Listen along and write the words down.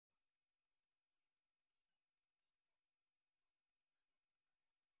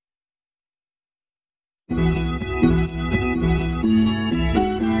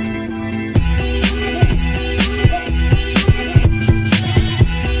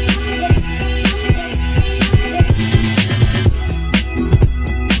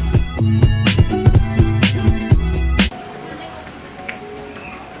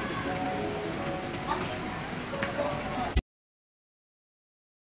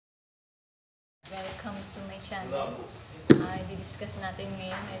Welcome to my channel. I-discuss natin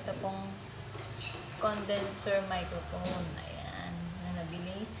ngayon ito pong condenser microphone. Ayan, na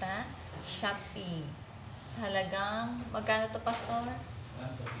nabili sa Shopee. Sa halagang, magkano to, Pastor?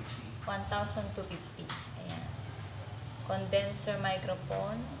 1,250. Ayan. Condenser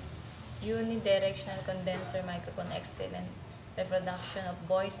microphone. Unidirectional condenser microphone. Excellent reproduction of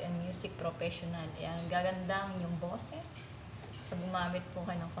voice and music professional. Ayan, gagandang yung boses. Pag gumamit po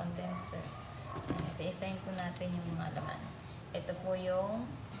kayo ng condenser. Isa-isahin po natin yung mga laman. Ito po yung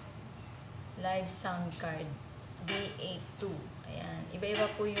live sound card D82. Ayan. Iba-iba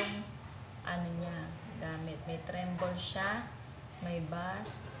po yung ano niya, gamit. May tremble siya, may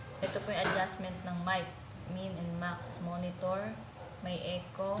bass. Ito po yung adjustment ng mic, min and max monitor, may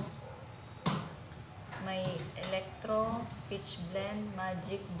echo, may electro, pitch blend,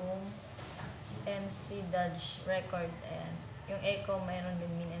 magic boom, MC Dodge record. Ayan. Yung echo, mayroon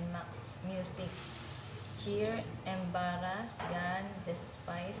din min and max music, cheer, embarrass, gun,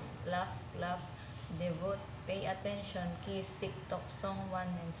 despise, laugh, clap, devote, pay attention, kiss, TikTok, song 1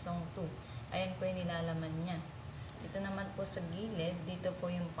 and song 2. Ayan po yung nilalaman niya. Dito naman po sa gilid, dito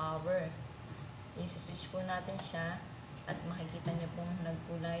po yung power. I-switch po natin siya at makikita niyo pong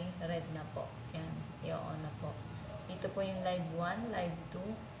nagkulay red na po. Yan, i-on na po. Dito po yung live 1, live 2,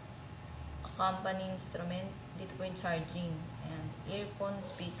 company instrument. Dito po yung charging. Ayan, earphone,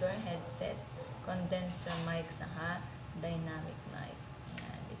 speaker, headset, condenser mic, saka dynamic mic.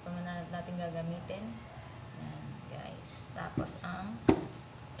 Ayan, ito pa natin gagamitin. Ayan, guys. Tapos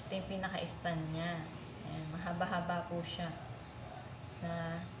ito yung pinaka-stand niya. Ayan, mahaba-haba po siya.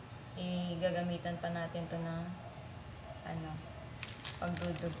 Na igagamitan pa natin to na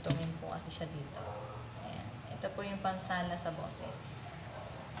pagdudugtungin po kasi siya dito. Ayan, ito po yung pansala sa boses.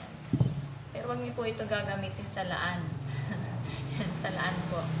 Ayan. Pero wag niyo po ito gagamitin sa laan. Yan, sa laan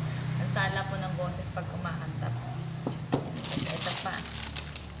po. Ang sala po ng boses pag kumakanta. Ito pa.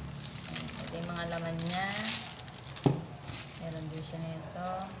 Ayan, ito yung mga laman niya. Meron din siya nito.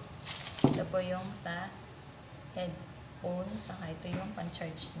 Ito po yung sa headphone. Saka ito yung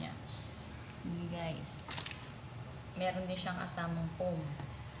pan-charge niya. Guys. Meron din siyang kasamang foam.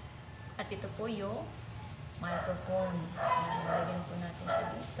 At ito po yung microphone. Ayan, lagyan po natin siya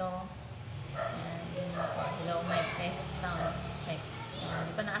dito. Ayan, yun na po. Hello, mic test sound check.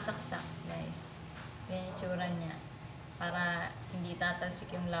 Hindi pa nakasaksak, guys. Yan yung tsura niya. Para hindi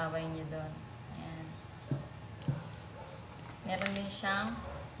tatalsik yung laway niya doon. Ayan. Meron din siyang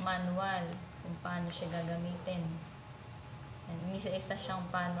manual kung paano siya gagamitin. Ayan, isa-isa siyang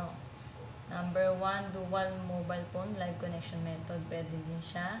paano. Number 1, dual mobile phone live connection method. Pwede din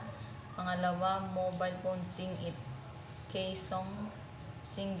siya. Pangalawa, mobile phone sing it. K-song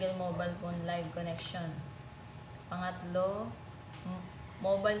single mobile phone live connection. Pangatlo,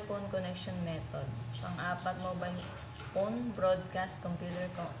 mobile phone connection method. Pang-apat, mobile phone broadcast computer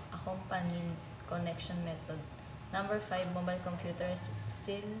accompanying connection method. Number 5, mobile computer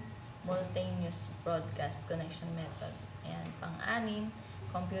simultaneous broadcast connection method. Ayan. Pang-anim,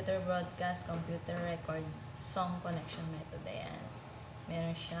 computer broadcast, computer record, song connection method. Ayan.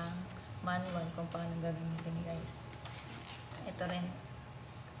 Meron siyang manual kung paano gagamitin, guys. Ito rin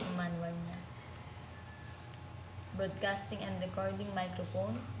yung manual niya. Broadcasting and recording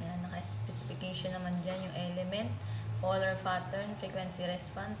microphone. Ayan, naka-specification naman dyan yung element, color pattern, frequency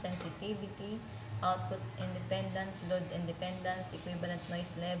response, sensitivity, output independence, load independence, equivalent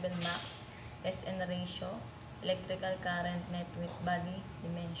noise level, max, SN ratio, electrical current, net width, body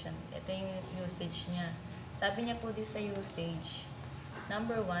dimension. Ito yung usage niya. Sabi niya po dito sa usage,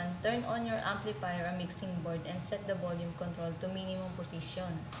 number 1, turn on your amplifier or mixing board and set the volume control to minimum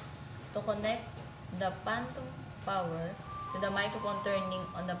position. To connect the phantom power to the microphone, turning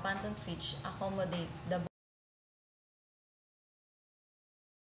on the phantom switch, accommodate the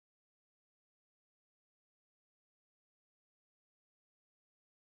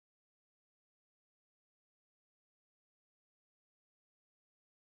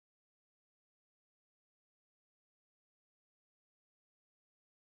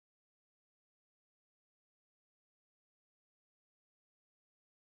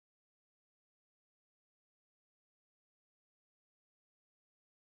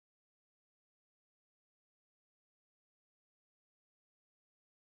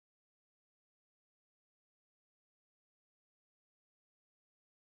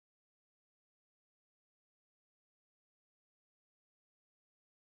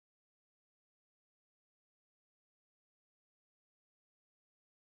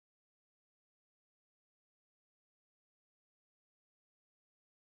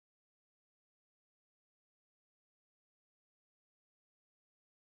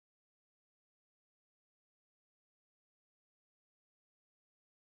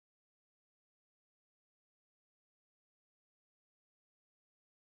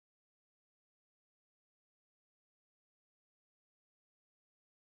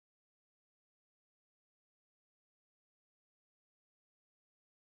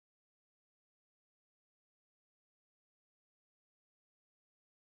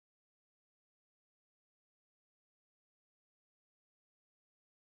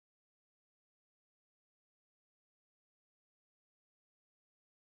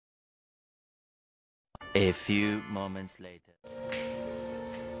A few moments later.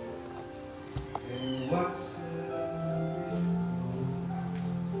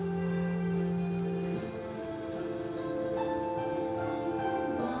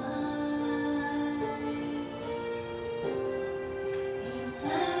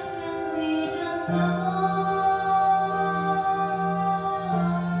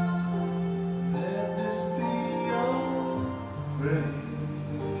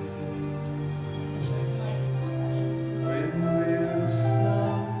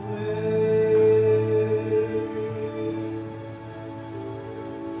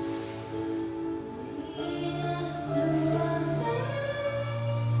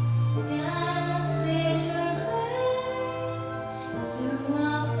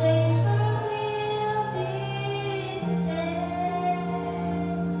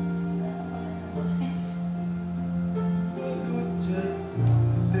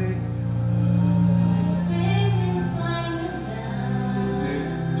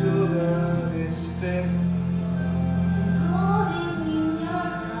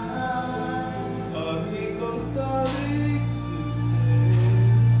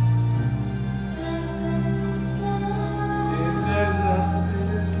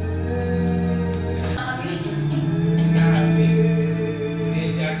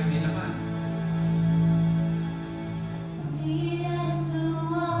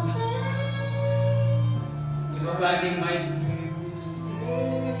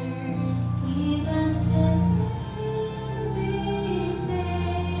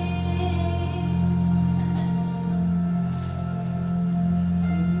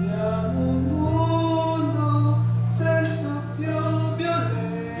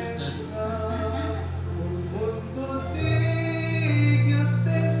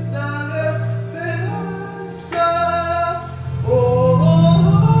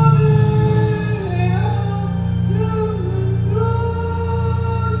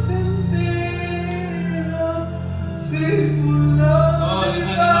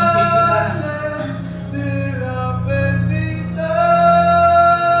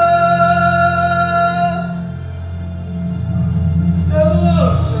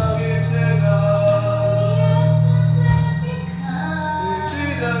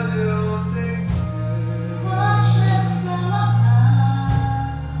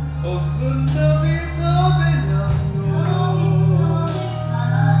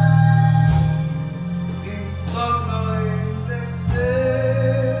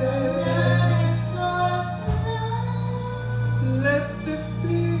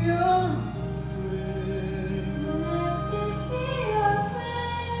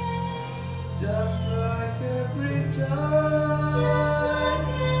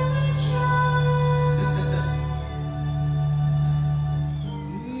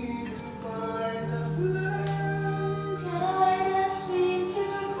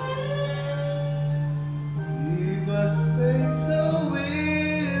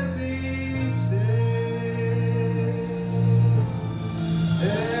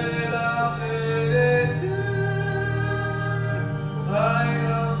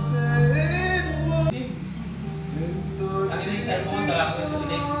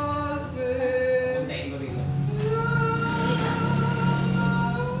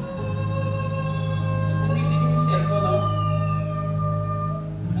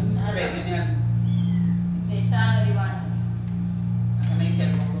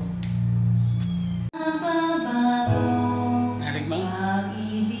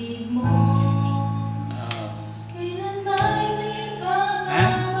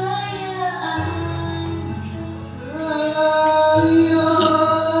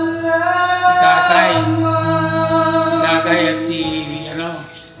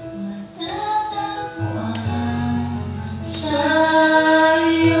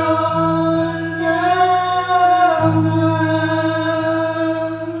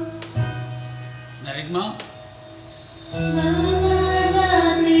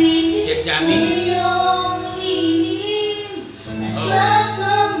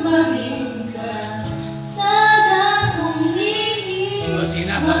 Sasambahin ka sa dakong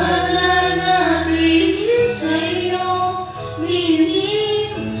lihim.